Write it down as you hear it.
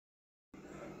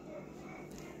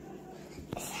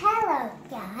Hello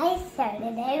guys, so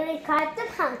today we caught the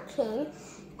pumpkin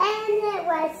and it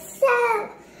was so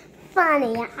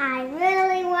funny. I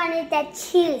really wanted to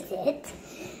choose it.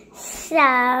 So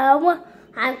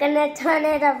I'm gonna turn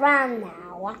it around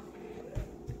now.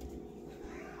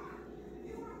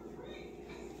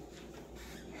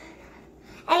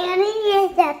 And it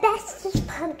is the bestest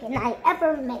pumpkin I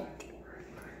ever made.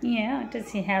 Yeah,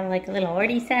 does he have like a little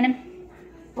ordies on him?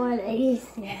 What is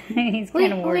He's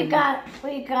kind of worried.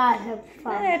 We got him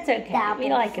from That's okay. We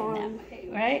like him that way,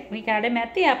 right? We got him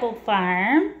at the apple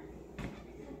farm.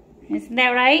 Isn't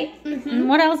that right? Mm-hmm. And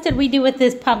what else did we do with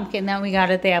this pumpkin that we got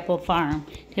at the apple farm?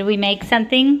 Did we make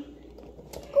something?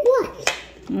 What?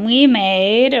 We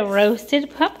made a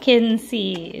roasted pumpkin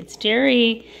seeds.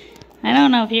 Jerry, I don't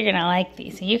know if you're going to like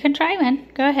these. So you can try one.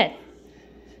 Go ahead.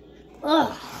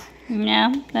 Ugh.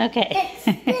 No?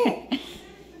 Okay.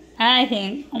 I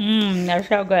think, they're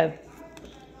so good.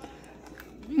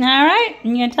 All right,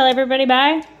 you gonna tell everybody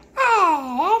bye? Hey,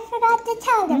 I forgot to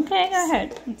tell them. Okay, go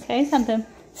ahead. Say something.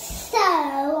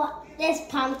 So, this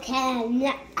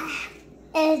pumpkin,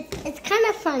 it's kind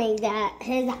of funny that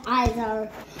his eyes are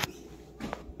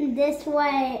this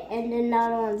way and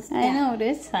another one's down. I know, it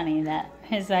is funny that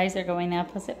his eyes are going the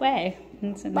opposite way.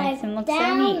 It makes him look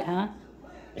so neat, huh?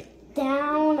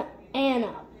 Down and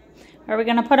up. Are we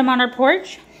gonna put him on our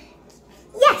porch?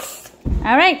 Yes!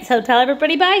 All right, so tell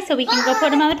everybody bye so we can go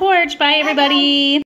put him on the porch. Bye, everybody.